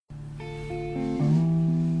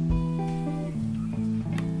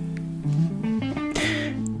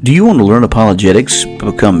Do you want to learn apologetics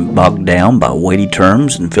but become bogged down by weighty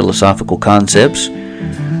terms and philosophical concepts?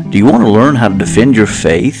 Do you want to learn how to defend your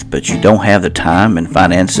faith but you don't have the time and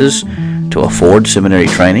finances to afford seminary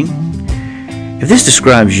training? If this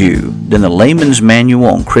describes you, then the Layman's Manual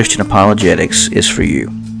on Christian Apologetics is for you.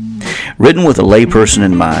 Written with a layperson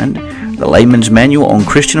in mind, the Layman's Manual on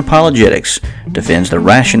Christian Apologetics defends the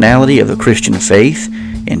rationality of the Christian faith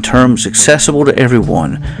in terms accessible to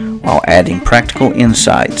everyone while adding practical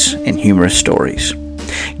insights and humorous stories.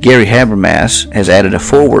 Gary Habermas has added a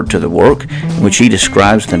foreword to the work in which he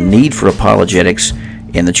describes the need for apologetics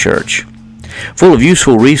in the church. Full of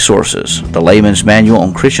useful resources, the Layman's Manual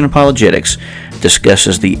on Christian Apologetics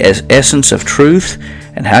discusses the essence of truth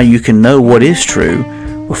and how you can know what is true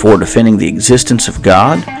before defending the existence of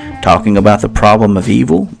God, talking about the problem of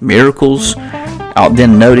evil, miracles,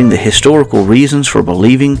 then noting the historical reasons for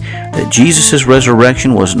believing that Jesus'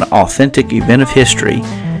 resurrection was an authentic event of history,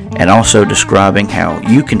 and also describing how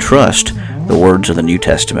you can trust the words of the New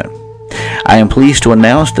Testament. I am pleased to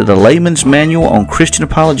announce that the Layman's Manual on Christian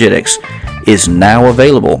Apologetics is now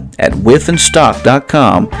available at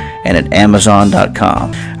withandstock.com and at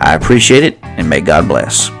amazon.com. I appreciate it, and may God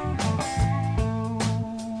bless.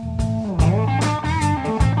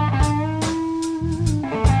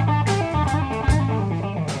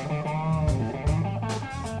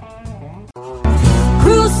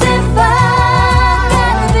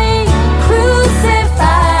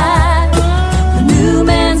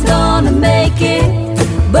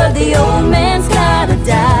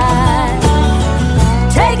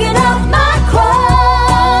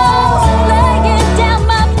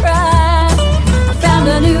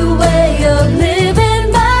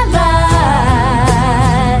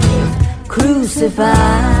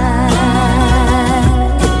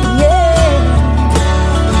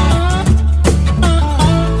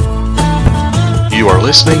 You are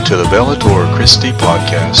listening to the Bellator Christi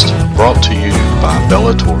podcast, brought to you by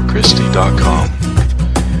BellatorChristi.com.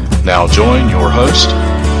 Now join your host,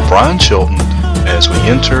 Brian Chilton, as we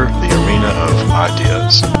enter the arena of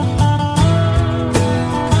ideas.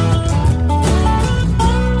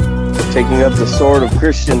 Taking up the sword of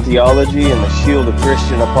Christian theology and the shield of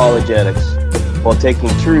Christian apologetics, while taking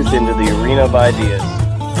truth into the arena of ideas.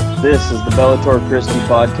 This is the Bellator Christi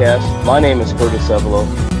podcast. My name is Curtis Evelo,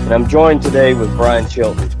 and I'm joined today with Brian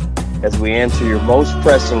Chilton as we answer your most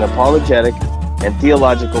pressing apologetic and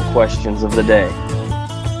theological questions of the day.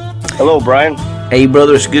 Hello, Brian. Hey,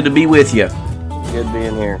 brother, it's good to be with you. Good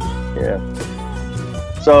being here. Yeah.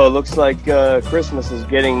 So it looks like Christmas is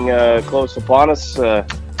getting close upon us.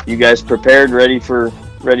 You guys prepared, ready for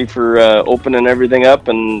opening everything up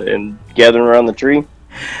and gathering around the tree?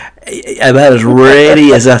 About as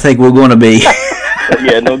ready as I think we're going to be.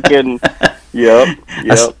 Yeah, no kidding. Yep.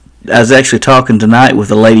 I was actually talking tonight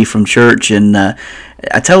with a lady from church, and I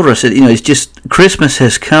told her, I said, it's just Christmas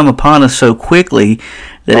has come upon us so quickly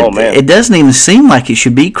that it doesn't even seem like it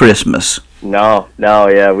should be Christmas. No,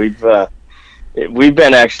 yeah, we've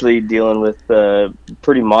been actually dealing with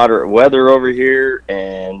pretty moderate weather over here,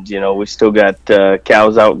 and we still got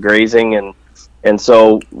cows out grazing, and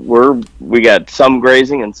so we got some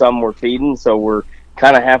grazing and some we're feeding, so we're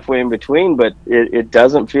kind of halfway in between, but it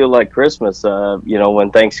doesn't feel like Christmas.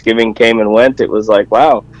 When Thanksgiving came and went, it was like,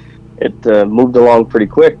 wow, it moved along pretty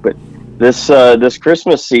quick, but this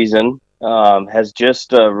Christmas season has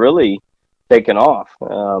just really taken off.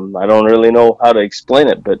 I don't really know how to explain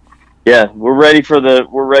it, but yeah, we're ready for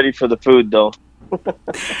the food though.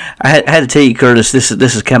 I had to tell you, Curtis, this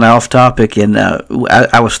is kind of off topic, and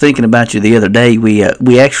I was thinking about you the other day. We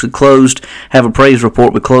actually have a praise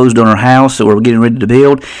report. We closed on our house that we're getting ready to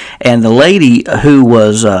build, and the lady who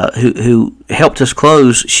was who helped us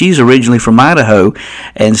close, she's originally from Idaho,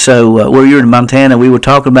 and so you're in Montana. We were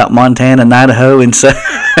talking about Montana and Idaho, and so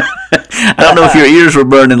I don't know if your ears were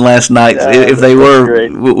burning last night. If they were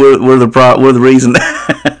the reason.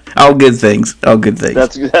 All good things.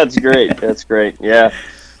 That's great. That's great. Yeah.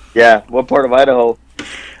 What part of Idaho?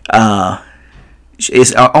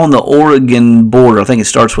 It's on the Oregon border. I think it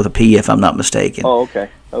starts with a P, if I'm not mistaken. Oh,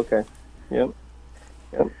 okay. Yep.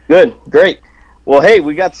 Good. Great. Well, hey,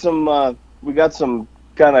 we got some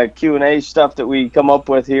kind of Q&A stuff that we come up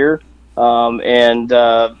with here, and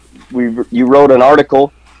you wrote an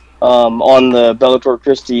article on the Bellator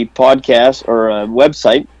Christi podcast or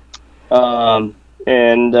website.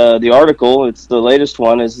 And the article, it's the latest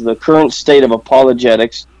one, is the current state of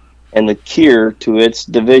apologetics and the cure to its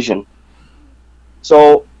division.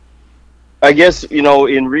 So, I guess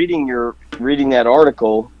in reading that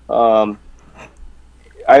article, I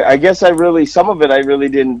guess some of it I really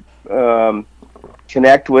didn't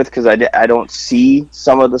connect with because I don't see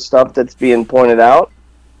some of the stuff that's being pointed out.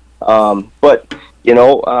 But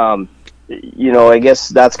I guess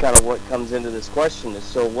that's kind of what comes into this question is,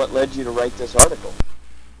 so what led you to write this article?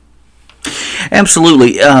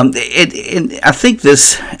 Absolutely. I think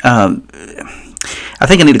this. I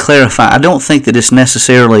think I need to clarify. I don't think that it's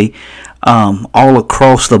necessarily all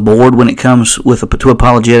across the board when it comes to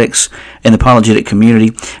apologetics and the apologetic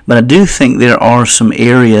community, but I do think there are some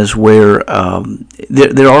areas where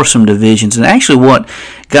there are some divisions. And actually, what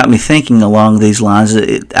got me thinking along these lines,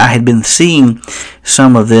 I had been seeing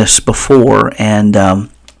some of this before, and I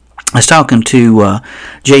was talking to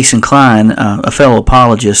Jason Klein, a fellow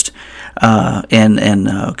apologist,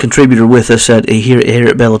 and contributor with us here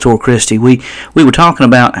at Bellator Christi. We were talking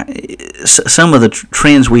about some of the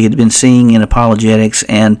trends we had been seeing in apologetics,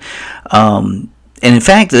 and in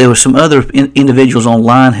fact there were some other individuals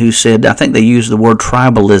online who said, I think they used the word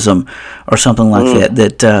tribalism or something like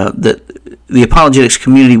that the apologetics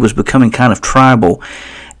community was becoming kind of tribal,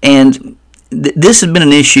 and this has been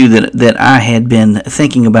an issue that I had been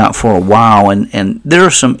thinking about for a while, and there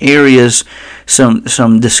are some areas,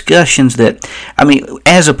 some discussions that, I mean,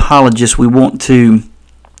 as apologists, we want to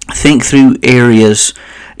think through areas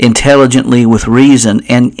intelligently with reason,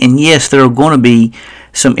 and yes, there are going to be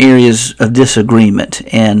some areas of disagreement,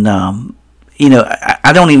 and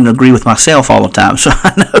I don't even agree with myself all the time, so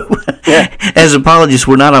I know as apologists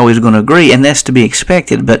we're not always going to agree, and that's to be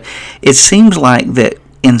expected, but it seems like that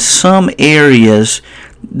in some areas,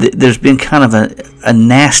 there's been kind of a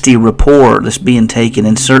nasty rapport that's being taken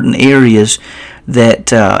in certain areas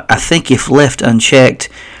that I think, if left unchecked,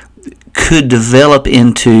 could develop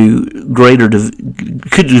into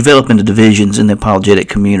divisions in the apologetic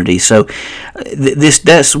community. So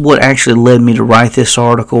that's what actually led me to write this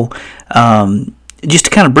article, just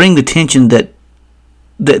to kind of bring the attention that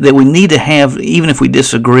we need to have, even if we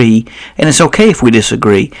disagree, and it's okay if we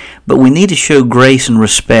disagree, but we need to show grace and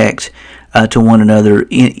respect to one another,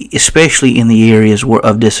 especially in the areas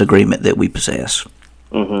of disagreement that we possess.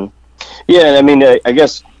 Mm-hmm. Yeah, I mean, I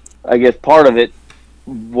guess part of it,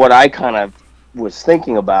 what I kind of was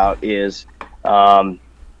thinking about is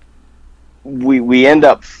we end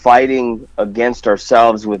up fighting against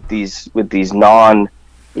ourselves with these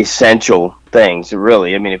non-essential things.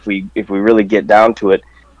 Really, I mean, if we really get down to it,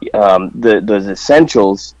 those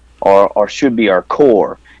essentials are should be our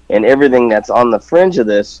core, and everything that's on the fringe of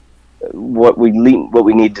this, what we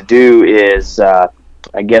need to do is, I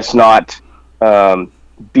guess, not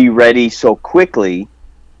be ready so quickly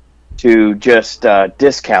to just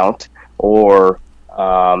discount or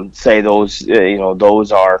say those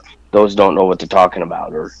those don't know what they're talking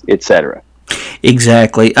about, or etc.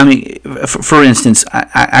 Exactly. I mean, for instance,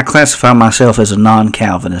 I classify myself as a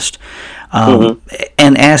non-Calvinist,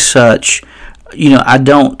 and as such, I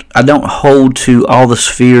don't hold to all the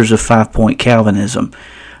spheres of 5-point Calvinism.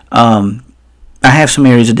 I have some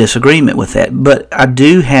areas of disagreement with that, but I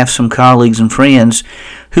do have some colleagues and friends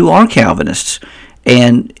who are Calvinists,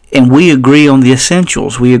 and we agree on the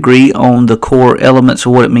essentials. We agree on the core elements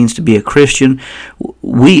of what it means to be a Christian.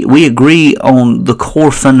 We agree on the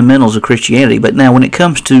core fundamentals of Christianity. But now, when it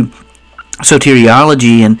comes to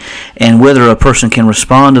soteriology and whether a person can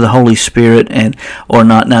respond to the Holy Spirit or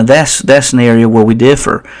not, now that's an area where we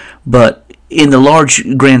differ. But in the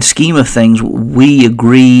large grand scheme of things, we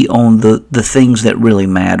agree on the things that really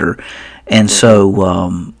matter. And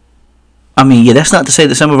so, I mean, yeah, that's not to say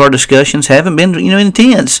that some of our discussions haven't been,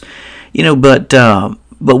 intense,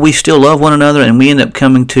 but we still love one another, and we end up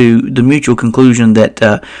coming to the mutual conclusion that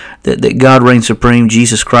God reigns supreme,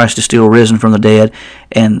 Jesus Christ is still risen from the dead,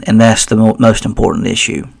 and that's the most important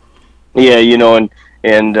issue. Yeah,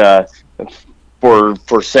 and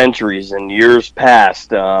for centuries and years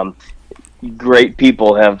past, great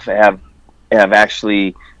people have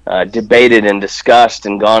actually debated and discussed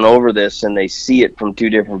and gone over this, and they see it from two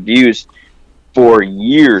different views for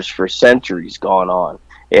years, for centuries gone on.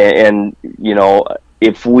 And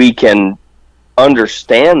if we can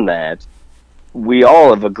understand that, we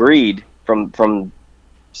all have agreed from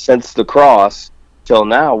since the cross till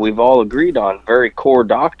now, we've all agreed on very core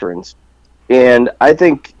doctrines. And I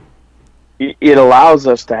think it allows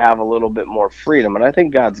us to have a little bit more freedom. And I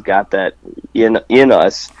think God's got that in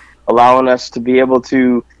us, allowing us to be able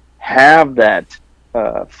to have that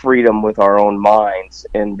freedom with our own minds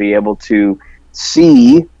and be able to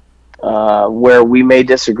see where we may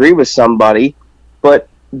disagree with somebody, but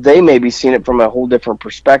they may be seeing it from a whole different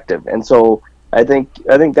perspective. And so I think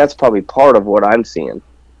that's probably part of what I'm seeing.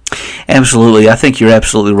 Absolutely. I think you're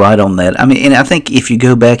absolutely right on that. I mean, and I think if you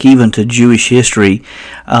go back even to Jewish history,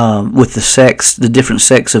 with the different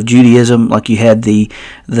sects of Judaism, like you had the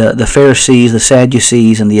Pharisees, the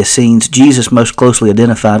Sadducees, and the Essenes. Jesus most closely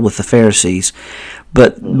identified with the Pharisees,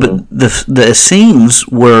 but the Essenes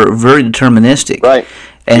were very deterministic, right?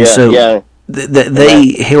 And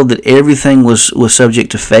they held that everything was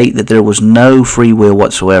subject to fate, that there was no free will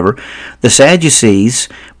whatsoever. The Sadducees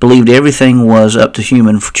believed everything was up to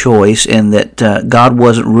human choice, and that God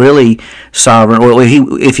wasn't really sovereign, or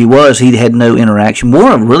if he was, he had no interaction.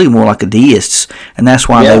 More like a deists, and that's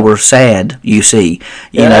why they were sad. You see,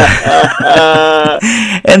 you know.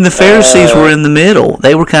 And the Pharisees were in the middle.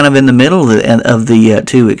 They were kind of in the middle of the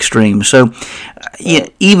two extremes. So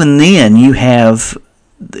even then, you have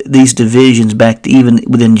these divisions back to even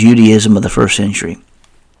within Judaism of the first century.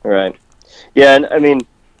 Right. Yeah, and I mean,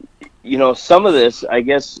 you know, some of this, I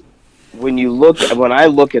guess, when I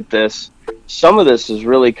look at this, some of this is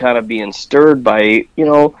really kind of being stirred by, you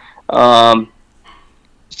know,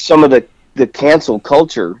 some of the cancel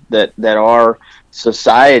culture that our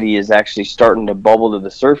society is actually starting to bubble to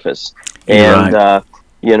the surface. And, right.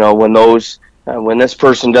 You know, when this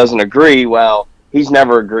person doesn't agree, well, he's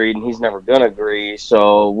never agreed and he's never going to agree,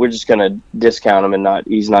 so we're just going to discount him and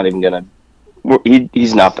he's not even going to,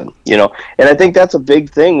 he's nothing, you know. And I think that's a big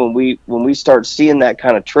thing when we start seeing that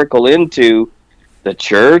kind of trickle into the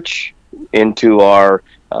church, into our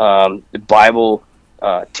Bible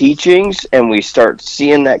teachings, and we start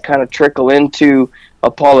seeing that kind of trickle into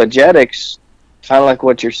apologetics, kind of like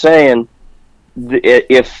what you're saying.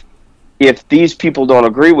 If these people don't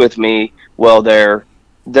agree with me, well, they're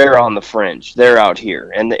on the fringe. They're out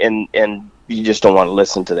here, and you just don't want to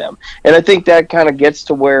listen to them. And I think that kind of gets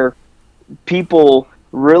to where people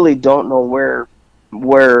really don't know where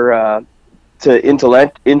to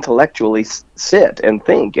intellectually sit and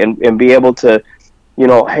think and be able to, you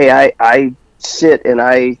know, hey, I sit and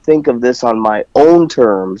I think of this on my own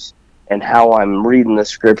terms and how I'm reading the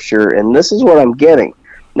scripture, and this is what I'm getting.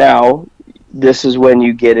 Now, this is when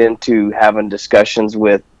you get into having discussions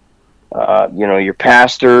with you know, your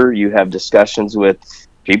pastor. You have discussions with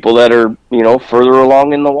people that are, you know, further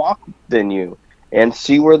along in the walk than you, and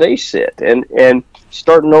see where they sit and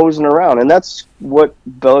start nosing around. And that's what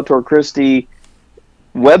Bellator Christi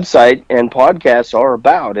website and podcasts are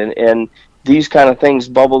about. And these kind of things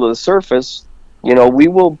bubble to the surface. You know, we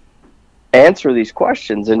will answer these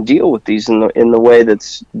questions and deal with these in the way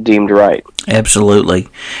that's deemed right. Absolutely,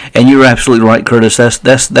 and you're absolutely right, Curtis.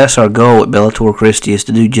 That's our goal at Bellator Christi, is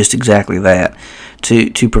to do just exactly that,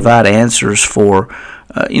 to provide answers for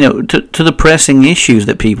you know, to the pressing issues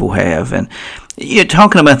that people have. And you know,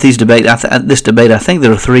 talking about these debate, this debate, I think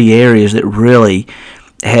there are three areas that really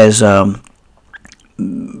has.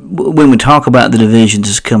 When we talk about the divisions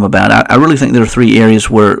that's come about, I really think there are three areas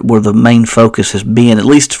where the main focus has been, at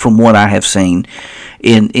least from what I have seen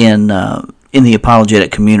in the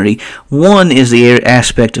apologetic community. One is the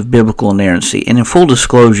aspect of biblical inerrancy, and in full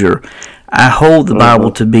disclosure, I hold the Bible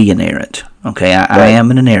to be inerrant. Okay, I am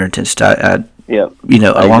an inerrantist. You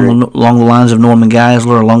know, along the lines of Norman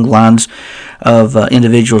Geisler, along the lines of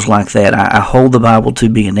individuals like that, I hold the Bible to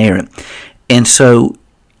be inerrant, and so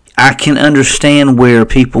I can understand where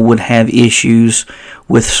people would have issues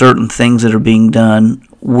with certain things that are being done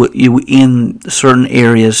in certain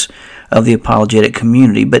areas of the apologetic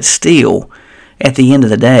community. But still, at the end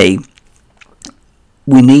of the day,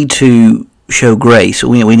 we need to show grace.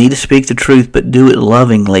 We need to speak the truth, but do it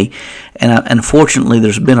lovingly. And unfortunately,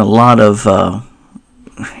 there's been a lot of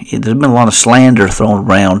slander thrown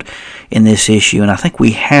around in this issue, and I think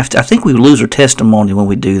we have to. I think we lose our testimony when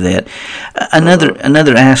we do that.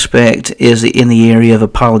 Another aspect is in the area of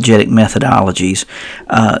apologetic methodologies.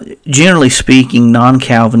 Generally speaking,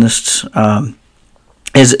 non-Calvinists,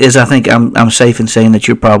 as I think I'm safe in saying that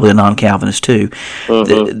you're probably a non-Calvinist too,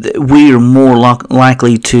 we are more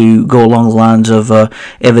likely to go along the lines of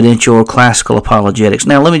evidential or classical apologetics.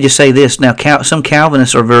 Now, let me just say this. Now, some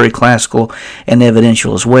Calvinists are very classical and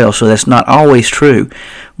evidential as well, so that's not always true.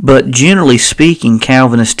 But generally speaking,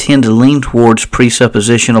 Calvinists tend to lean towards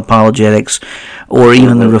presuppositional apologetics or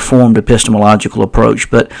even the Reformed epistemological approach.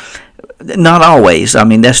 But not always. I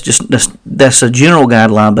mean, that's a general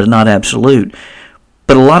guideline, but not absolute.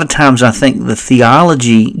 But a lot of times I think the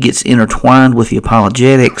theology gets intertwined with the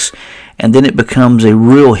apologetics, and then it becomes a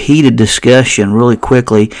real heated discussion really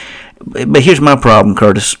quickly. But here's my problem,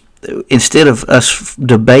 Curtis. Instead of us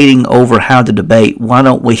debating over how to debate, why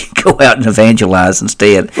don't we go out and evangelize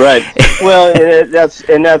instead? Right. Well, that's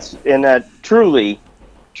truly,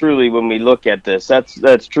 when we look at this,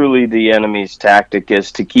 that's truly the enemy's tactic,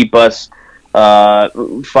 is to keep us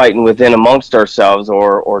fighting within amongst ourselves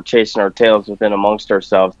or chasing our tails within amongst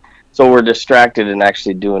ourselves. So we're distracted in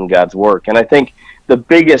actually doing God's work. And I think the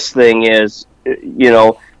biggest thing is,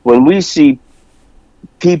 when we see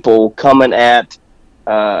people coming at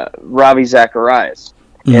Ravi Zacharias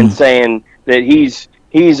and saying that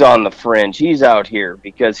he's on the fringe, he's out here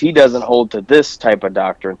because he doesn't hold to this type of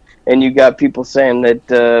doctrine. And you got people saying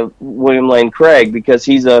that William Lane Craig, because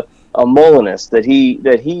he's a Molinist, that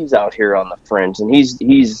he's out here on the fringe and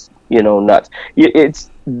he's nuts. It's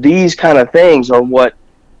these kind of things are what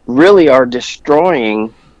really are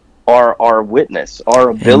destroying our witness, our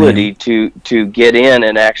ability to get in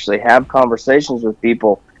and actually have conversations with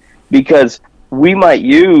people, because we might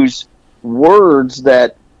use words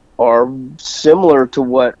that are similar to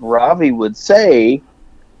what Ravi would say,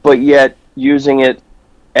 but yet using it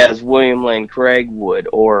as William Lane Craig would,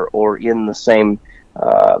 or in the same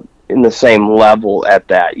level at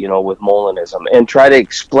that, with Molinism, and try to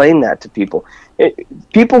explain that to people.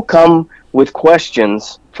 People come with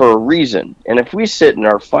questions for a reason, and if we sit and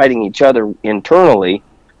are fighting each other internally,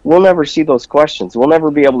 we'll never see those questions. We'll never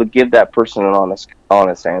be able to give that person an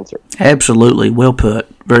honest answer. Absolutely, well put,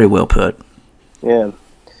 very well put. Yeah.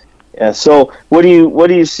 So, what do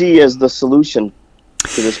you see as the solution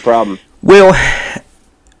to this problem? Well,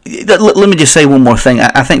 let me just say one more thing.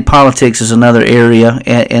 I think politics is another area,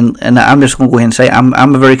 and I'm just going to go ahead and say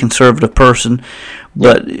I'm a very conservative person,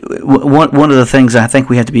 but one of the things I think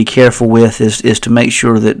we have to be careful with is to make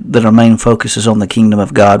sure that our main focus is on the kingdom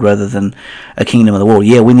of God rather than a kingdom of the world.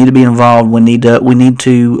 Yeah, we need to be involved. We need to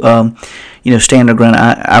stand our ground.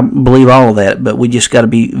 I believe all of that, but we just got to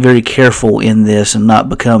be very careful in this and not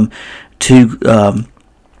become too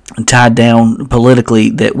tied down politically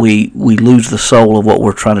that we lose the soul of what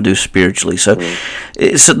we're trying to do spiritually. So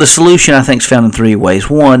the solution, I think, is found in three ways.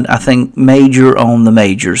 One, I think major on the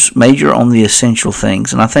majors, major on the essential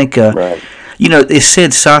things. And I think, it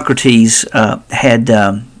said Socrates had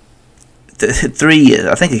three,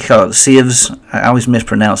 I think they call it sieves. I always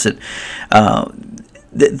mispronounce it.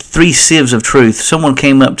 The three sieves of truth. Someone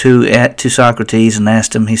came up to Socrates and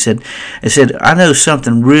asked him, he said, I know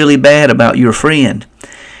something really bad about your friend.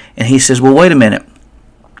 And he says, well, wait a minute.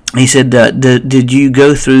 He said, did you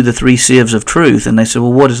go through the three sieves of truth? And they said,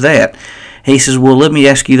 well, what is that? He says, well, let me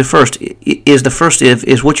ask you the first. Is the first sieve,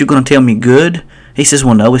 is what you're going to tell me good? He says,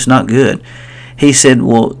 well, no, it's not good. He said,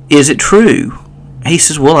 well, is it true? He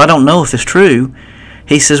says, well, I don't know if it's true.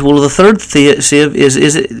 He says, well, the third sieve, is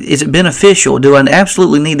it beneficial? Do I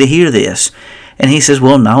absolutely need to hear this? And he says,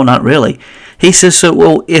 well, no, not really. He says, so,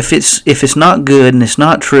 well, if it's not good and it's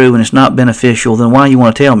not true and it's not beneficial, then why do you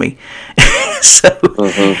want to tell me? So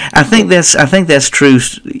I think that's true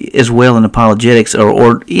as well in apologetics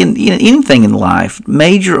or in anything in life.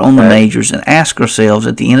 Major on the majors and ask ourselves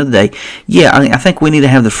at the end of the day, I think we need to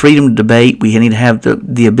have the freedom to debate. We need to have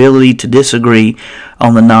the ability to disagree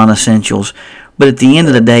on the non-essentials. But at the end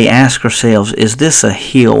of the day, ask ourselves, is this a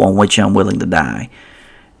hill on which I'm willing to die?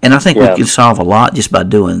 And I think we can solve a lot just by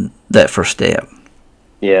doing that first step.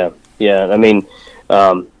 Yeah. I mean,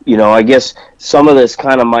 I guess some of this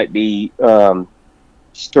kind of might be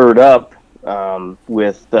stirred up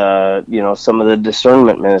with some of the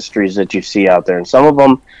discernment ministries that you see out there, and some of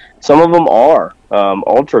them are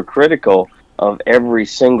ultra critical of every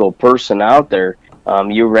single person out there.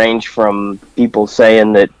 You range from people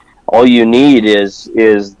saying that all you need is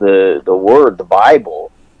the Word, the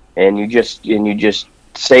Bible, and you just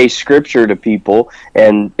say Scripture to people,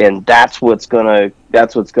 and that's what's gonna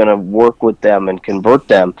work with them and convert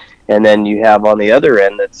them. And then you have on the other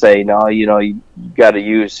end that say, no, you got to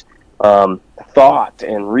use thought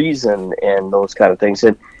and reason and those kind of things.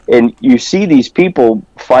 And you see these people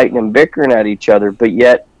fighting and bickering at each other, but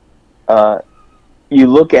yet you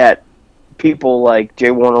look at people like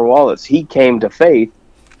J. Warner Wallace. He came to faith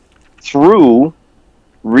through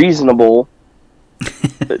reasonable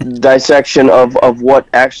dissection of what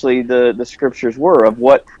actually the scriptures were, of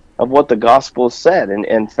what the gospel said,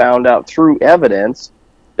 and found out through evidence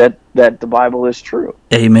that the Bible is true.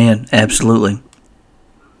 Amen. Absolutely.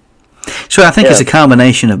 So I think it's a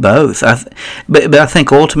combination of both. But I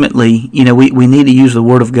think ultimately, we need to use the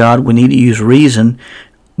Word of God. We need to use reason.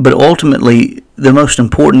 But ultimately, the most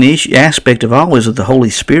important aspect of all is that the Holy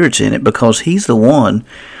Spirit's in it, because He's the one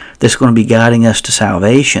that's going to be guiding us to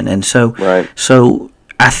salvation. And so, so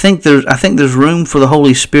I think there's room for the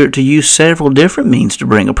Holy Spirit to use several different means to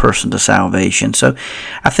bring a person to salvation. So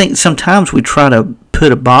I think sometimes we try to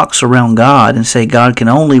put a box around God and say God can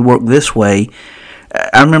only work this way.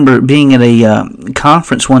 I remember being at a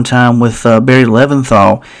conference one time with Barry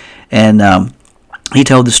Leventhal, and He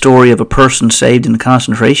told the story of a person saved in a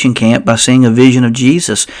concentration camp by seeing a vision of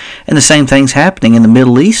Jesus. And the same thing's happening in the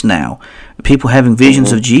Middle East now. People having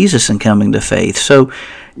visions of Jesus and coming to faith. So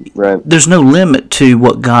there's no limit to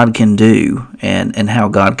what God can do and how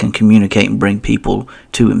God can communicate and bring people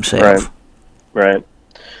to himself. Right.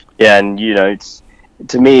 Yeah, and it's,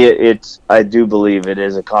 to me, I do believe it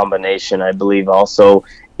is a combination. I believe also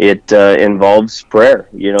it involves prayer.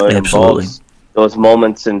 It involves those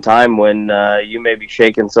moments in time when you may be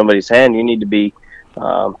shaking somebody's hand. You need to be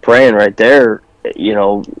praying right there,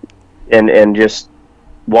 and just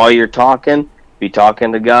while you're talking, be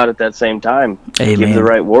talking to God at that same time. Amen. Give the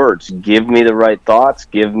right words. Give me the right thoughts.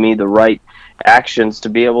 Give me the right actions to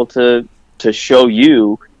be able to show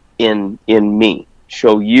you in me.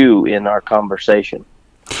 Show you in our conversation.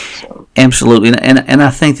 So. Absolutely, and I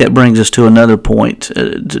think that brings us to another point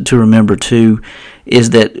to remember too,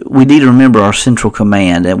 is that we need to remember our central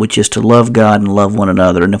command, which is to love God and love one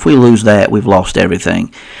another. And if we lose that, we've lost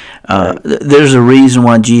everything. There's a reason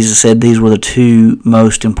why Jesus said these were the two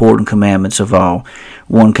most important commandments of all.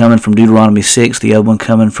 One coming from Deuteronomy 6, the other one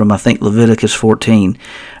coming from, I think, Leviticus 14.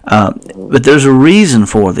 But there's a reason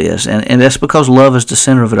for this, and that's because love is the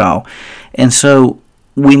center of it all. And so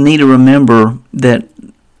we need to remember that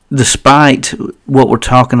despite what we're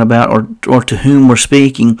talking about or to whom we're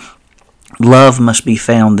speaking, love must be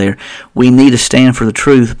found there. We need to stand for the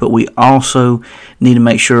truth, but we also need to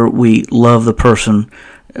make sure we love the person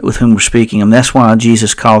with whom we're speaking. And that's why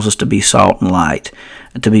Jesus calls us to be salt and light,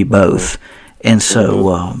 to be both. And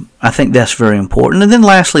so I think that's very important. And then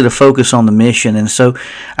lastly, to focus on the mission. And so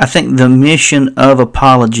I think the mission of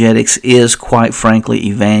apologetics is, quite frankly,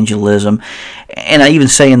 evangelism. And I even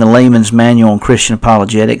say in the Layman's Manual on Christian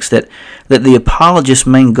Apologetics that the apologist's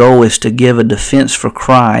main goal is to give a defense for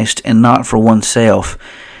Christ and not for oneself.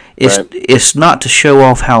 It's not to show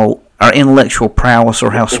off how our intellectual prowess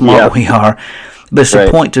or how smart we are, but it's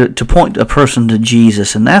to point a person to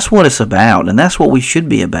Jesus. And that's what it's about, and that's what we should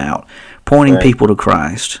be about. Pointing people to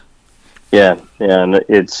Christ. Yeah, and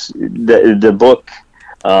it's the book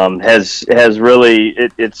has really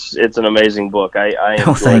it's an amazing book. I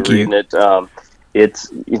enjoy reading it.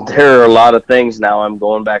 There are a lot of things now. I'm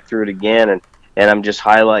going back through it again, and I'm just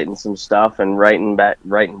highlighting some stuff and writing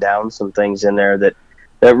down some things in there that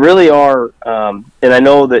really are. And I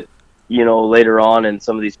know that later on in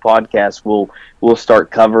some of these podcasts we'll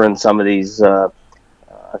start covering some of these.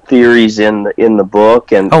 Theories in the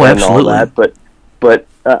book and all that, but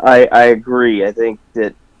I agree. I think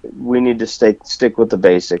that we need to stick with the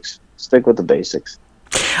basics. Stick with the basics.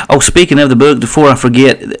 Oh, speaking of the book, before I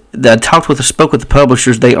forget, I spoke with the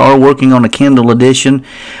publishers. They are working on a Kindle edition.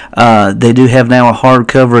 They do have now a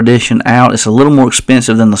hardcover edition out. It's a little more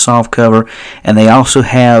expensive than the softcover, and they also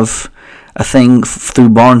have a thing through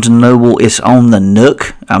Barnes & Noble. It's on the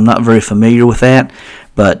Nook. I'm not very familiar with that,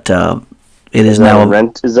 but it is now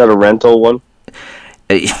Is that a rental one?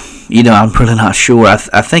 I'm really not sure. I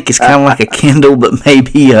think it's kind of like a Kindle, but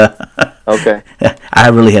maybe. Okay. I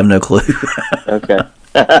really have no clue. Okay.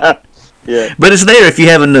 Yeah. But it's there if you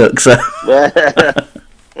have a Nook. So.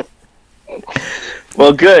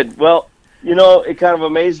 Well, good. Well, it kind of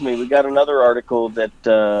amazed me. We got another article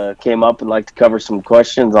that came up and like to cover some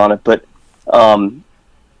questions on it. But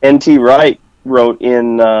N.T. Wright wrote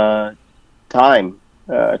in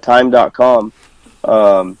Time.com,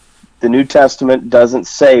 the New Testament doesn't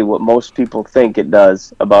say what most people think it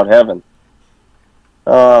does about heaven.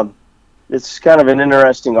 It's kind of an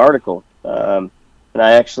interesting article, and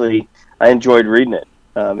I enjoyed reading it.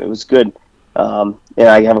 It was good, and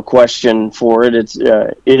I have a question for it. It's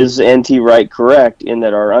is N.T. Wright correct in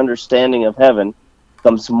that our understanding of heaven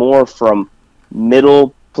comes more from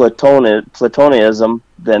Middle Platonism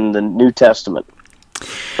than the New Testament,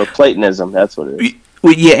 or Platonism? That's what it is.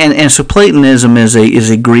 Well, yeah, and so Platonism is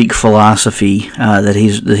a Greek philosophy that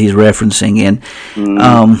he's referencing, and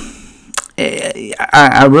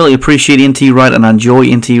I really appreciate N.T. Wright, and I enjoy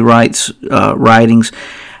N.T. Wright's writings.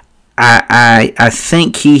 I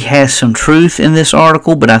think he has some truth in this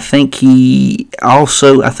article, but I think maybe,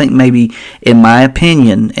 in my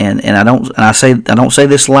opinion, and I don't say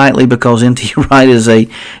this lightly because N.T. Wright is a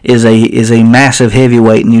massive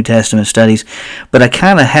heavyweight in New Testament studies, but I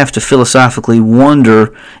kind of have to philosophically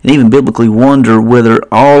wonder and even biblically wonder whether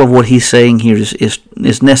all of what he's saying here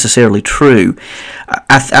is necessarily true.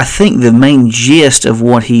 I think the main gist of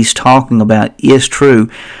what he's talking about is true,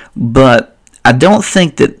 but I don't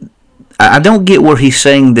get where he's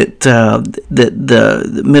saying that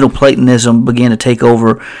the Middle Platonism began to take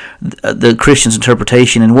over the Christian's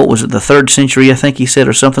interpretation in, what was it, the 3rd century, I think he said,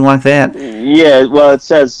 or something like that? Yeah, well, it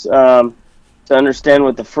says to understand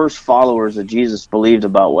what the first followers of Jesus believed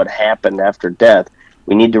about what happened after death,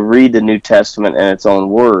 we need to read the New Testament in its own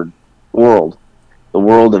world, the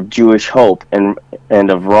world of Jewish hope and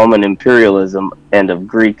of Roman imperialism and of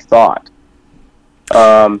Greek thought.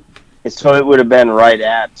 So it would have been right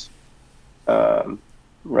after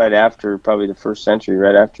probably the first century,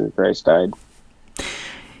 right after Christ died.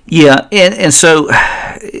 Yeah, and so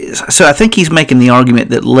I think he's making the argument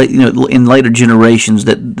that in later generations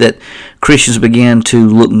that Christians began to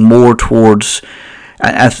look more towards.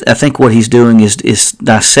 I think what he's doing is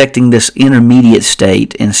dissecting this intermediate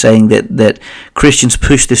state and saying that Christians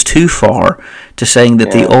push this too far to saying that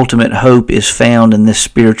the ultimate hope is found in this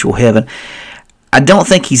spiritual heaven. I don't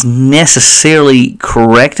think he's necessarily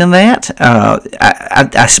correct in that,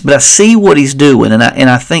 but I see what he's doing, and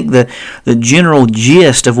I think the general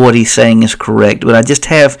gist of what he's saying is correct. But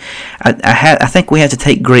I think we have to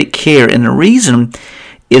take great care, and the reason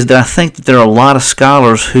is that I think that there are a lot of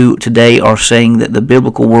scholars who today are saying that the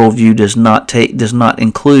biblical worldview does not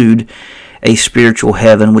include a spiritual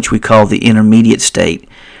heaven, which we call the intermediate state.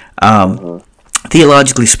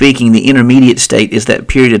 Theologically speaking, the intermediate state is that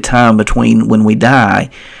period of time between when we die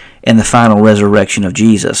and the final resurrection of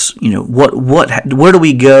Jesus. Where do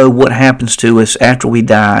we go? What happens to us after we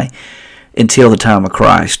die until the time of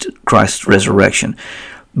Christ's resurrection?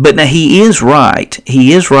 But now he is right.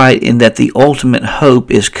 He is right in that the ultimate hope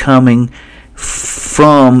is coming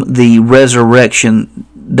from the resurrection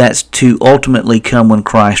that's to ultimately come when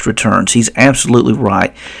Christ returns. He's absolutely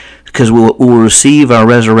right, because we'll receive our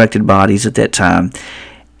resurrected bodies at that time.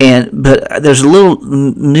 But there's a little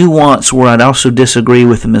nuance where I'd also disagree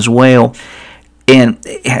with him as well. And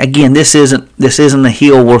again, this isn't a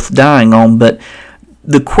hill worth dying on, but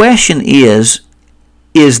the question is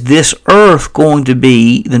this earth going to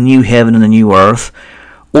be the new heaven and the new earth,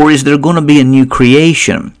 or is there going to be a new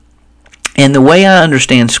creation? And the way I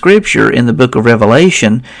understand Scripture in the book of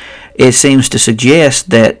Revelation, it seems to suggest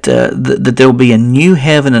that there will be a new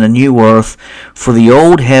heaven and a new earth, for the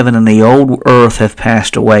old heaven and the old earth have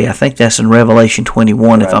passed away. I think that's in Revelation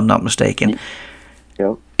 21, right, if I'm not mistaken.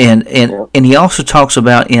 Yep. And he also talks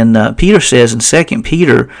about Peter says in 2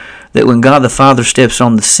 Peter that when God the Father steps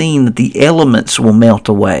on the scene, that the elements will melt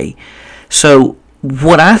away. So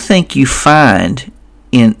what I think you find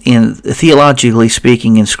in theologically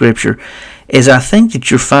speaking in Scripture is I think that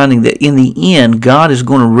you're finding that in the end God is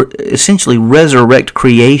going to essentially resurrect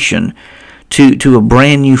creation to a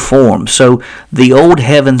brand new form. So the old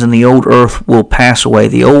heavens and the old earth will pass away,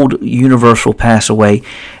 the old universe will pass away,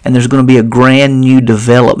 and there's going to be a brand new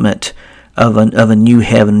development of a new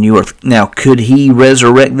heaven and new earth. Now, could he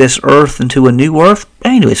resurrect this earth into a new earth?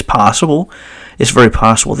 It's possible. It's very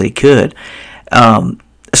possible that he could.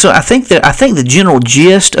 So I think the general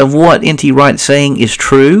gist of what N.T. Wright's saying is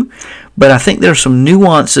true, but I think there are some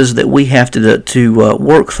nuances that we have to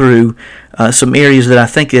work through, some areas that I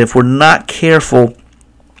think that if we're not careful,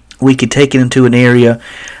 we could take it into an area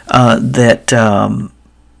that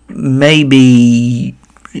may be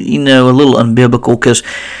a little unbiblical, because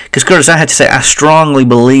Curtis, I have to say I strongly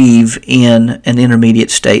believe in an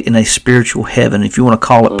intermediate state, in a spiritual heaven, if you want to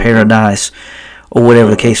call it paradise or whatever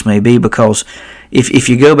the case may be, because if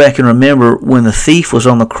you go back and remember when the thief was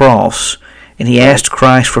on the cross and he asked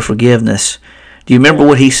Christ for forgiveness, do you remember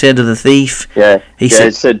what he said to the thief? Yeah, he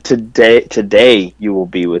said, "Today you will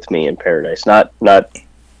be with me in paradise." Not Amen.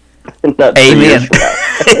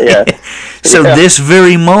 Yeah. So this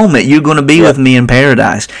very moment you're going to be with me in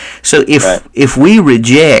paradise. So if we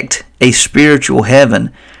reject a spiritual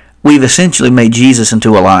heaven, we've essentially made Jesus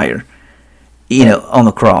into a liar, on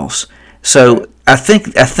the cross. So I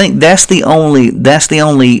think that's the only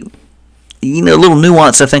little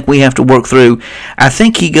nuance I think we have to work through. I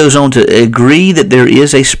think he goes on to agree that there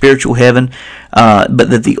is a spiritual heaven, but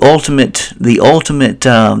that the ultimate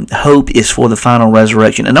hope is for the final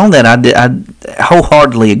resurrection. And on that, I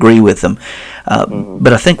wholeheartedly agree with him.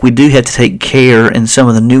 But I think we do have to take care in some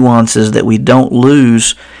of the nuances that we don't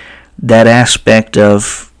lose that aspect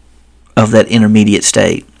of that intermediate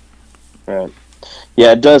state. Right.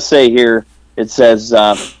 Yeah, it does say here. It says,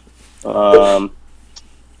 and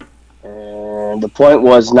the point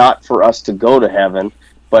was not for us to go to heaven,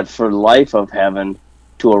 but for life of heaven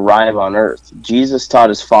to arrive on earth. Jesus taught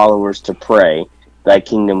his followers to pray, "Thy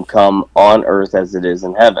kingdom come on earth as it is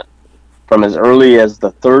in heaven." From as early as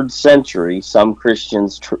the 3rd century, some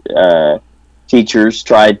Christians teachers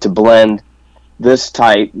tried to blend this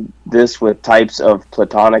with types of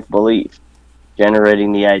Platonic belief,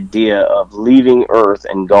 generating the idea of leaving earth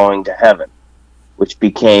and going to heaven, which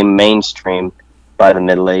became mainstream by the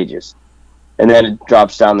Middle Ages. And then it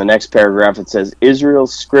drops down the next paragraph. It says,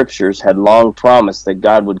 Israel's scriptures had long promised that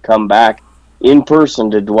God would come back in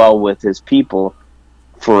person to dwell with his people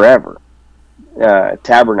forever,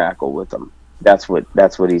 tabernacle with them. That's what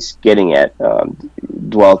he's getting at.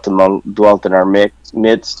 Dwelt in our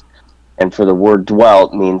midst, and for the word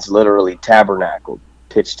dwelt means literally tabernacled,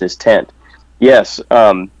 pitched his tent. Yes,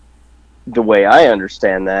 the way I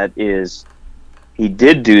understand that is he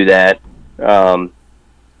did do that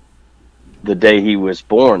the day he was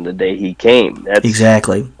born, the day he came. That's,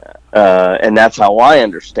 exactly. And that's how I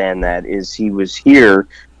understand that, is he was here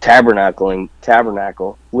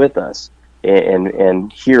tabernacle with us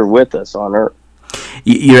and here with us on earth.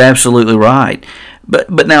 You're absolutely right.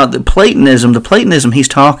 But now the Platonism he's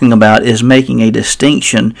talking about is making a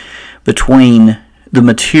distinction between the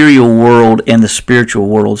material world and the spiritual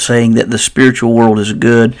world, saying that the spiritual world is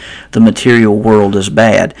good, the material world is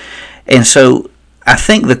bad. And so I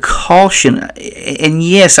think the caution, and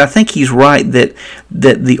yes, I think he's right that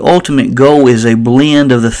the ultimate goal is a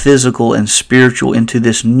blend of the physical and spiritual into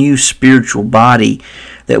this new spiritual body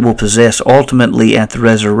that will possess ultimately at the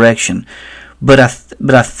resurrection. But I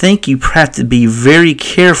think you have to be very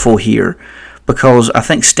careful here, because I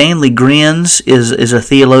think Stanley Grenz is a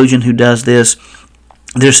theologian who does this.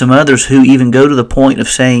 There's some others who even go to the point of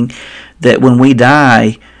saying that when we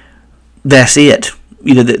die, that's it.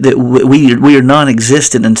 You know, that we are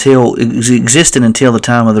non-existent until the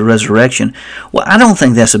time of the resurrection. Well, I don't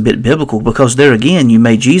think that's a bit biblical, because there again, you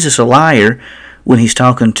made Jesus a liar when he's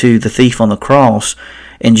talking to the thief on the cross,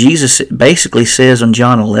 and Jesus basically says in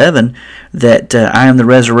John 11 that I am the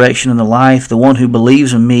resurrection and the life. The one who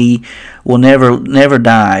believes in me will never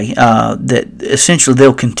die. That essentially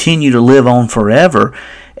they'll continue to live on forever.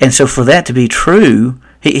 And so, for that to be true,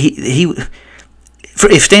 if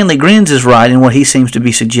Stanley Grenz is right in what he seems to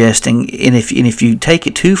be suggesting, and if you take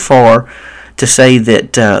it too far to say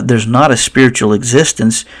that there's not a spiritual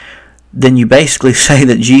existence, then you basically say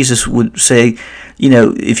that Jesus would say, you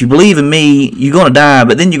know, if you believe in me, you're going to die,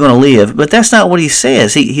 but then you're going to live. But that's not what he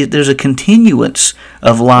says. There's a continuance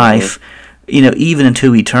of life, you know, even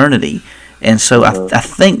into eternity. And so I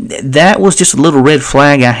think that was just a little red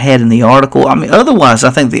flag I had in the article. I mean, otherwise,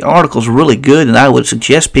 I think the article's really good, and I would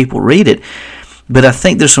suggest people read it. But I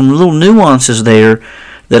think there's some little nuances there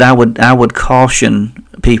that I would caution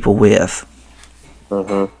people with.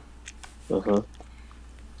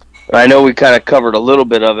 I know we kind of covered a little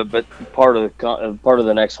bit of it, but part of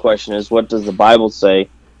the next question is, what does the Bible say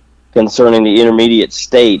concerning the intermediate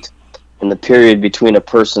state in the period between a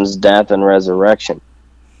person's death and resurrection?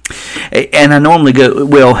 And I normally go,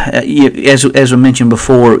 well, as I mentioned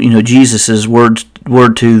before, you know, Jesus' word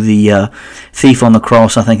to the thief on the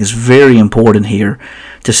cross, I think, is very important here,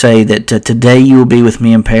 to say that today you will be with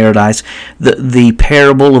me in paradise. The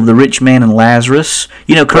parable of the rich man and Lazarus,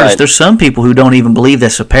 you know, Curtis, there's some people who don't even believe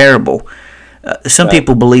that's a parable. Some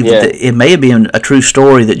people believe that it may have been a true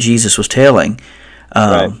story that Jesus was telling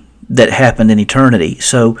that happened in eternity.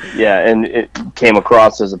 So and it came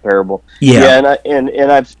across as a parable.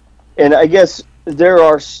 And I guess there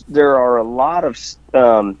are a lot of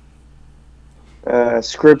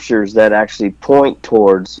scriptures that actually point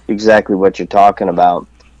towards exactly what you're talking about.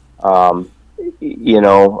 And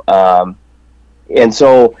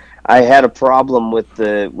so I had a problem with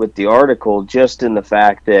the article, just in the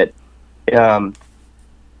fact that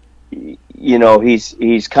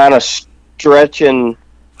he's kind of stretching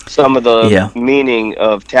some of the meaning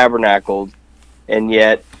of tabernacled, and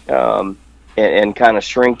yet and kind of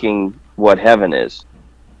shrinking what heaven is.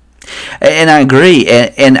 And I agree,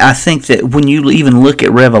 and I think that when you even look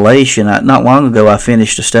at Revelation, not long ago I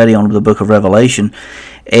finished a study on the book of Revelation,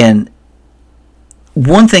 and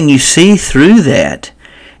one thing you see through that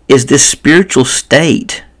is this spiritual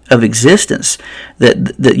state of existence,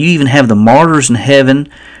 that you even have the martyrs in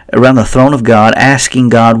heaven around the throne of God asking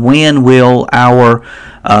God, when will our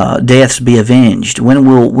deaths be avenged? When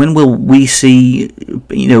will we see,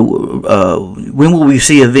 when will we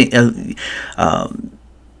see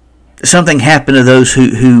something happen to those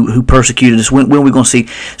who persecuted us? When are we going to see?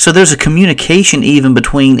 So there's a communication even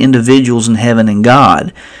between individuals in heaven and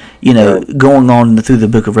God, going on through the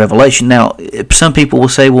book of Revelation. Now, some people will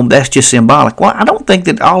say, well, that's just symbolic. Well, I don't think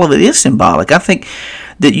that all of it is symbolic. I think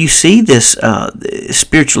that you see this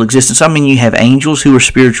spiritual existence. I mean, you have angels who are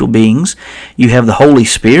spiritual beings. You have the Holy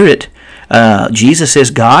Spirit. Jesus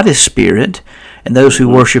says God is spirit, and those who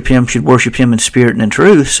worship Him should worship Him in spirit and in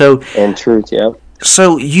truth. So, in truth, yeah.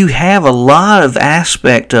 So you have a lot of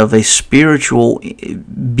aspect of a spiritual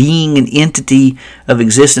being, an entity of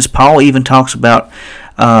existence. Paul even talks about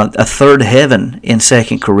a third heaven in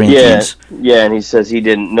 2 Corinthians. Yeah, and he says he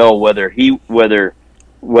didn't know whether he was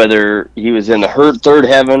in the third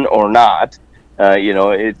heaven or not.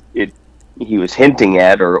 He was hinting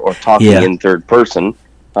at or talking in third person,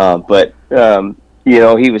 but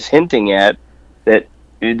he was hinting at that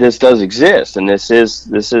this does exist, and this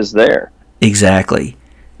is there. Exactly.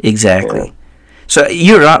 Yeah. So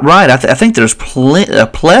you're right. I think there's a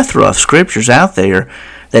plethora of scriptures out there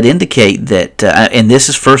that indicate that, and this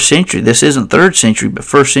is first century. This isn't third century, but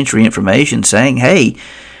first century information saying, hey,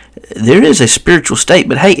 there is a spiritual state,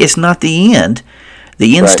 but hey, it's not the end.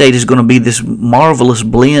 The end state is going to be this marvelous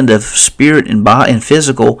blend of spirit and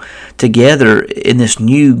physical together in this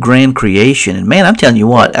new grand creation. And man, I'm telling you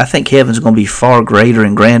what, I think heaven's going to be far greater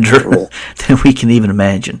and grander than we can even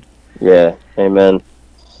imagine. Yeah, amen.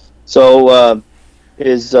 So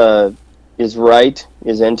is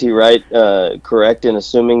N.T. Wright correct in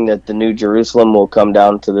assuming that the New Jerusalem will come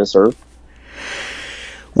down to this earth?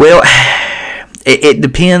 Well, it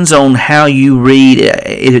depends on how you read.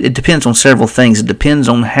 It depends on several things. It depends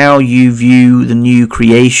on how you view the new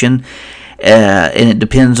creation, and it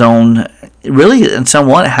depends on, really, and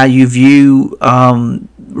somewhat, how you view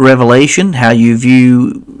Revelation, how you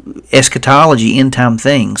view eschatology, end-time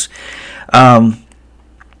things.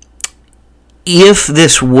 If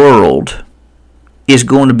this world is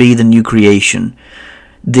going to be the new creation,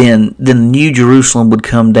 then the New Jerusalem would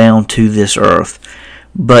come down to this earth.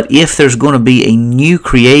 But if there's going to be a new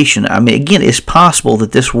creation, I mean, again, it's possible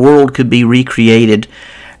that this world could be recreated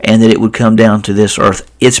and that it would come down to this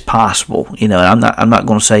earth. It's possible. I'm not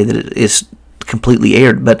going to say that it's completely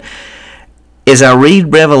aired, but as I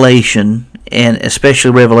read Revelation, and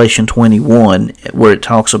especially Revelation 21, where it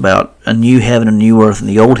talks about a new heaven and a new earth, and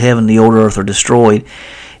the old heaven and the old earth are destroyed,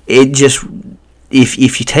 it just, if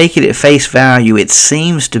you take it at face value, it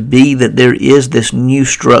seems to be that there is this new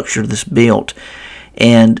structure that's built.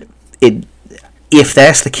 And if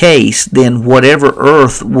that's the case, then whatever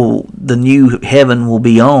earth the new heaven will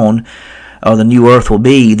be on, or the new earth will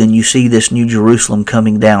be, then you see this New Jerusalem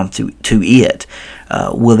coming down to it.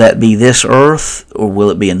 Will that be this earth, or will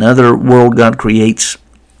it be another world God creates?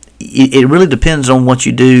 It really depends on what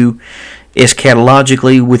you do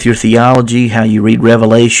eschatologically with your theology, how you read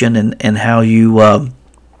Revelation, and how you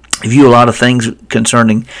view a lot of things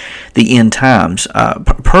concerning the end times.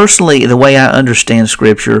 Personally, the way I understand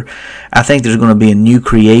Scripture, I think there's going to be a new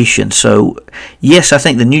creation. So, yes, I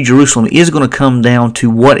think the New Jerusalem is going to come down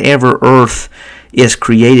to whatever earth is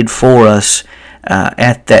created for us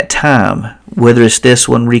at that time, whether it's this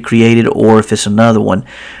one recreated or if it's another one.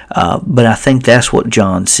 But I think that's what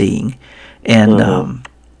John's seeing. And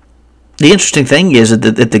the interesting thing is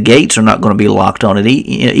that the gates are not going to be locked on it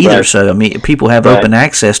either. Right. So, I mean, people have open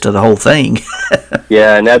access to the whole thing.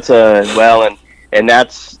 Yeah, and that's and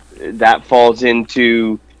that falls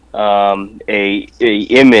into a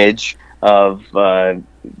image of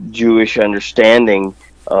Jewish understanding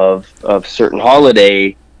of certain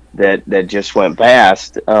holiday that just went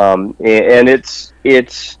past, and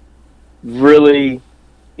it's really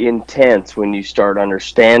intense when you start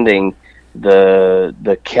understanding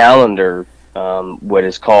the calendar, what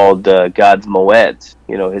is called God's Moeds,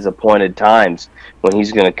 his appointed times when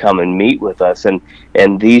he's going to come and meet with us, and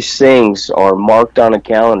these things are marked on a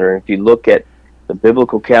calendar. If you look at the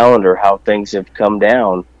biblical calendar, how things have come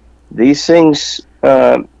down, these things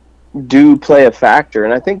do play a factor,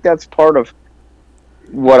 and I think that's part of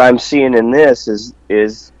what I'm seeing in this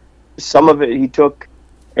is some of it he took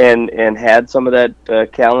and had some of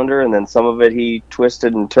that calendar, and then some of it he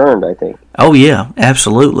twisted and turned, I think. Oh, yeah,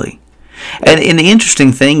 absolutely. And the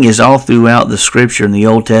interesting thing is, all throughout the Scripture in the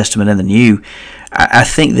Old Testament and the New, I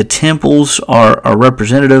think the temples are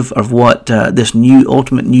representative of what this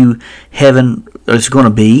ultimate new heaven is going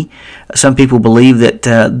to be. Some people believe that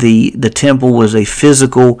the temple was a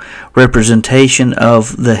physical representation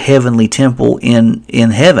of the heavenly temple in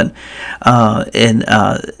heaven,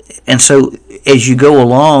 and so as you go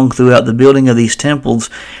along throughout the building of these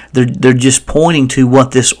temples, they're just pointing to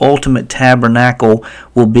what this ultimate tabernacle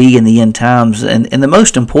will be in the end times. And the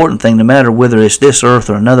most important thing, no matter whether it's this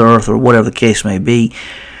earth or another earth or whatever the case may be,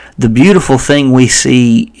 the beautiful thing we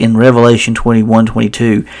see in Revelation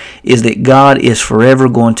 21:22 is that God is forever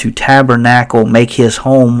going to tabernacle, make his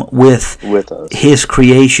home with us, his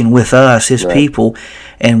creation, with us, his people,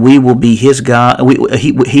 and we will be his God.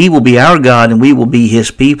 He will be our God, and we will be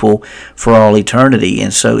his people for all eternity.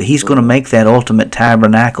 And so he's going to make that ultimate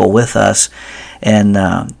tabernacle with us. And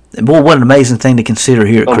boy, what an amazing thing to consider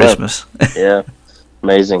here at Christmas. Yeah,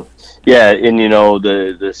 amazing. Yeah, and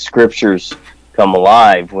the scriptures come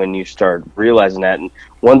alive when you start realizing that. And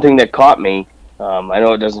one thing that caught me I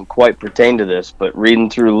know it doesn't quite pertain to this, but reading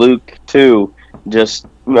through Luke 2, just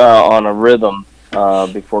on a rhythm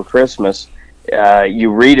before Christmas,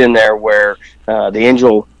 you read in there where the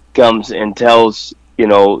angel comes and tells,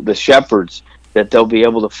 the shepherds that they'll be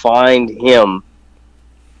able to find him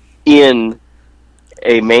in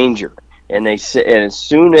a manger. And they say, and as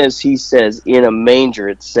soon as he says in a manger,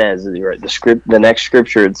 it says the next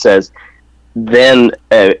scripture, it says, then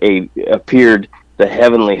appeared the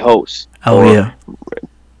heavenly hosts. Oh, yeah.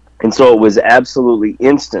 And so it was absolutely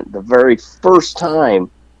instant. The very first time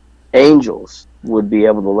angels would be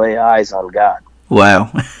able to lay eyes on God.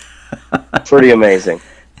 Wow. Pretty amazing.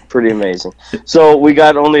 So we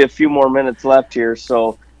got only a few more minutes left here,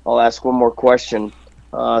 so I'll ask one more question.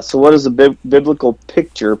 So what is the biblical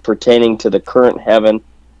picture pertaining to the current heaven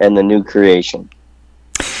and the new creation?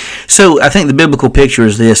 So I think the biblical picture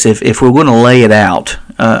is this: if we're going to lay it out,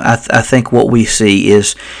 I think what we see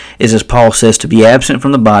is as Paul says, to be absent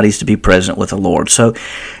from the bodies, to be present with the Lord. So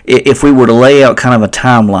if we were to lay out kind of a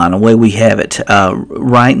timeline, the way we have it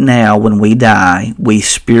right now, when we die, we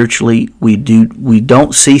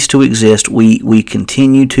don't cease to exist. We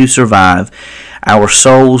continue to survive. Our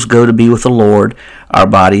souls go to be with the Lord. Our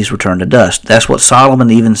bodies return to dust. That's what Solomon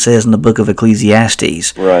even says in the book of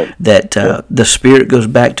Ecclesiastes. Right. That the spirit goes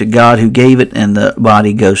back to God who gave it, and the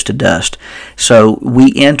body goes to dust. So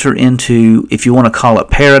we enter into, if you want to call it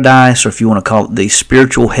paradise, or if you want to call it the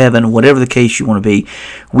spiritual heaven, whatever the case you want to be,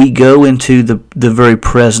 we go into the very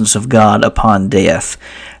presence of God upon death.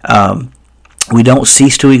 We don't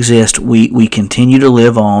cease to exist. We continue to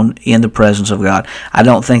live on in the presence of God. I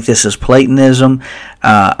don't think this is Platonism.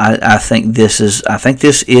 I think this is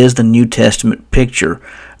the New Testament picture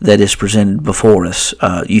that is presented before us.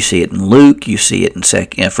 You see it in Luke. You see it in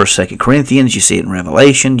 1st, 2 Corinthians. You see it in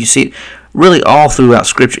Revelation. You see it really all throughout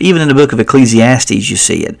Scripture. Even in the book of Ecclesiastes, you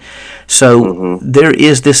see it. So there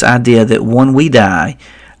is this idea that when we die.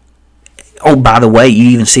 Oh, by the way, you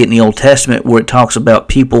even see it in the Old Testament where it talks about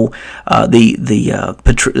people, the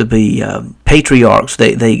patriarchs.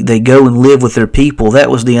 They go and live with their people. That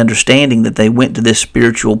was the understanding, that they went to this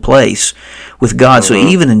spiritual place with God. So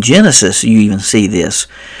even in Genesis, you even see this,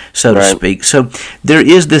 so to speak. So there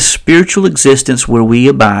is this spiritual existence where we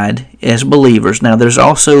abide as believers. Now, there's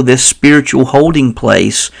also this spiritual holding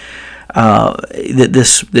place. And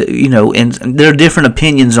there are different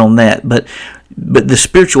opinions on that, but the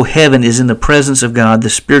spiritual heaven is in the presence of God. The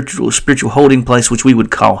spiritual holding place, which we would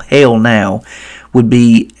call hell now, would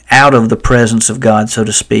be out of the presence of God, so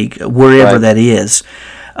to speak, wherever that is.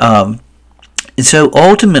 And so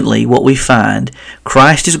ultimately what we find,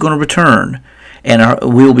 Christ is going to return, and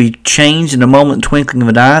we will be changed in a moment, twinkling of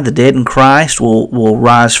an eye. The dead in Christ will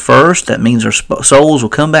rise first. That means our souls will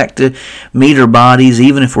come back to meet our bodies,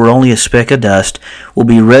 even if we're only a speck of dust. We'll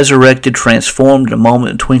be resurrected, transformed in a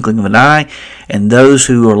moment, twinkling of an eye. And those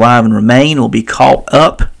who are alive and remain will be caught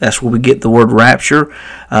up. That's where we get the word rapture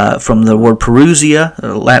from the word parousia,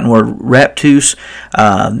 the Latin word raptus,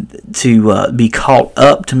 to be caught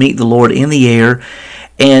up to meet the Lord in the air.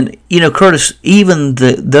 And, Curtis, even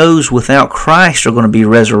those without Christ are going to be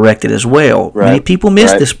resurrected as well. Right. Many people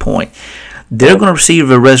miss this point. They're going to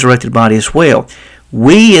receive a resurrected body as well.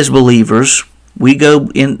 We as believers, we go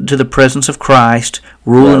into the presence of Christ,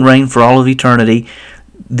 rule and reign for all of eternity.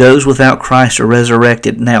 Those without Christ are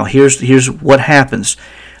resurrected. Now, here's what happens.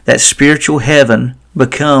 That spiritual heaven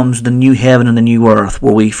becomes the new heaven and the new earth,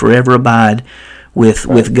 where we forever abide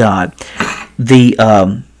with God.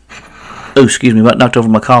 Excuse me, I knocked over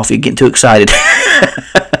my coffee, getting too excited.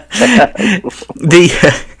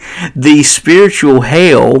 The spiritual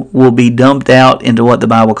hell will be dumped out into what the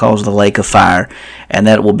Bible calls the lake of fire, and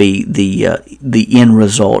that will be the end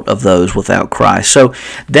result of those without Christ. So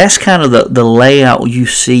that's kind of the layout you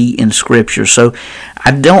see in Scripture. So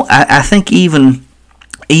I think even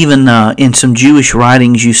in some Jewish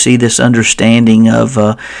writings, you see this understanding of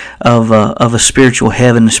a spiritual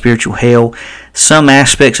heaven, a spiritual hell. Some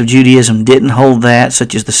aspects of Judaism didn't hold that,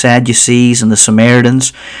 such as the Sadducees and the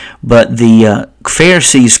Samaritans, but the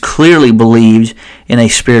Pharisees clearly believed in a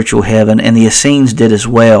spiritual heaven, and the Essenes did as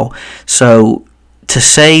well. So to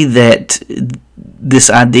say that this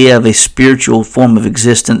idea of a spiritual form of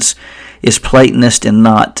existence is Platonist and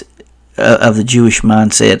not of the Jewish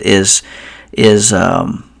mindset is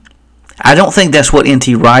I don't think that's what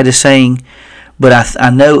N.T. Wright is saying, but I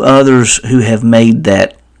know others who have made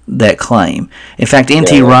that claim. In fact,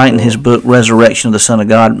 N.T. Wright in his book Resurrection of the Son of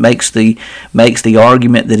God makes the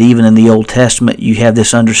argument that even in the Old Testament you have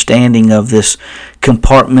this understanding of this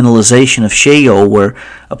compartmentalization of Sheol, where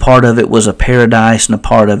a part of it was a paradise and a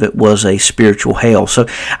part of it was a spiritual hell. So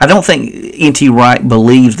I don't think N.T. Wright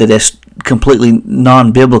believes that completely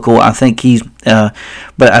non-biblical. I think but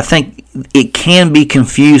I think it can be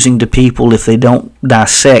confusing to people if they don't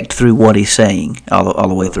dissect through what he's saying all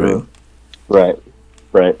the way through. Right.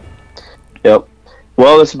 Yep.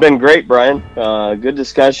 Well, this has been great, Brian. Good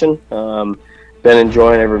discussion. Been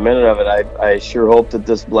enjoying every minute of it. I sure hope that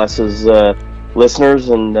this blesses listeners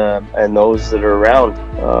and those that are around.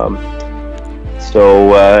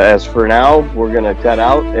 So as for now, we're going to cut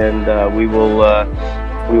out, and we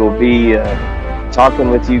will be talking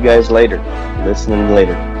with you guys later, listening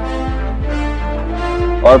later.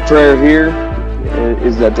 Our prayer here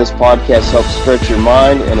is that this podcast helps stretch your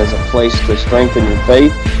mind and is a place to strengthen your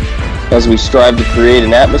faith as we strive to create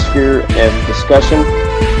an atmosphere of discussion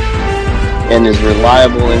and as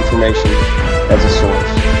reliable information as a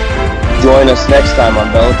source. Join us next time on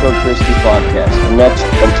Bellator Christi Podcast.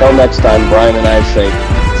 Until next time, Brian and I say,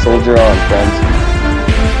 soldier on, friends.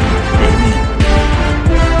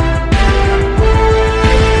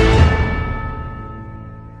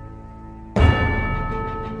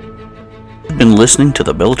 You've been listening to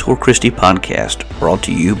the Bellator Christi Podcast, brought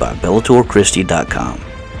to you by BellatorChristi.com.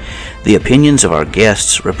 The opinions of our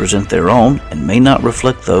guests represent their own and may not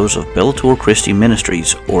reflect those of Bellator Christi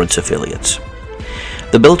Ministries or its affiliates.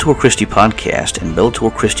 The Bellator Christi Podcast and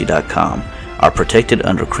BellatorChristi.com are protected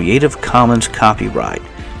under Creative Commons copyright,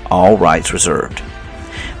 all rights reserved.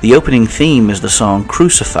 The opening theme is the song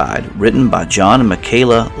Crucified, written by John and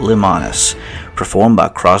Michaela Limanis, performed by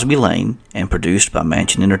Crosby Lane and produced by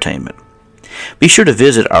Mansion Entertainment. Be sure to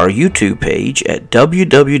visit our YouTube page at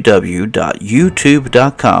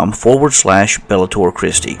www.youtube.com/Bellator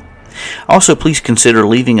Christi. Also, please consider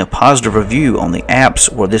leaving a positive review on the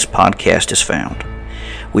apps where this podcast is found.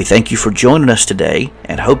 We thank you for joining us today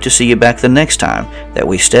and hope to see you back the next time that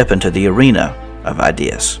we step into the arena of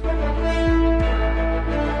ideas.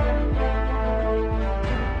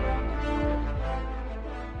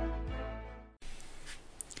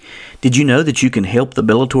 Did you know that you can help the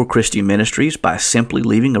Bellator Christi Ministries by simply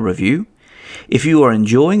leaving a review? If you are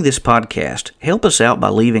enjoying this podcast, help us out by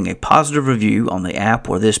leaving a positive review on the app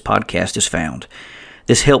where this podcast is found.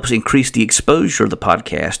 This helps increase the exposure of the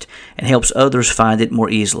podcast and helps others find it more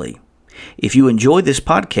easily. If you enjoyed this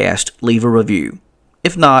podcast, leave a review.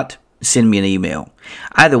 If not, send me an email.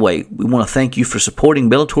 Either way, we want to thank you for supporting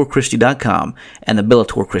BellatorChristi.com and the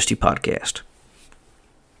Bellator Christi Podcast.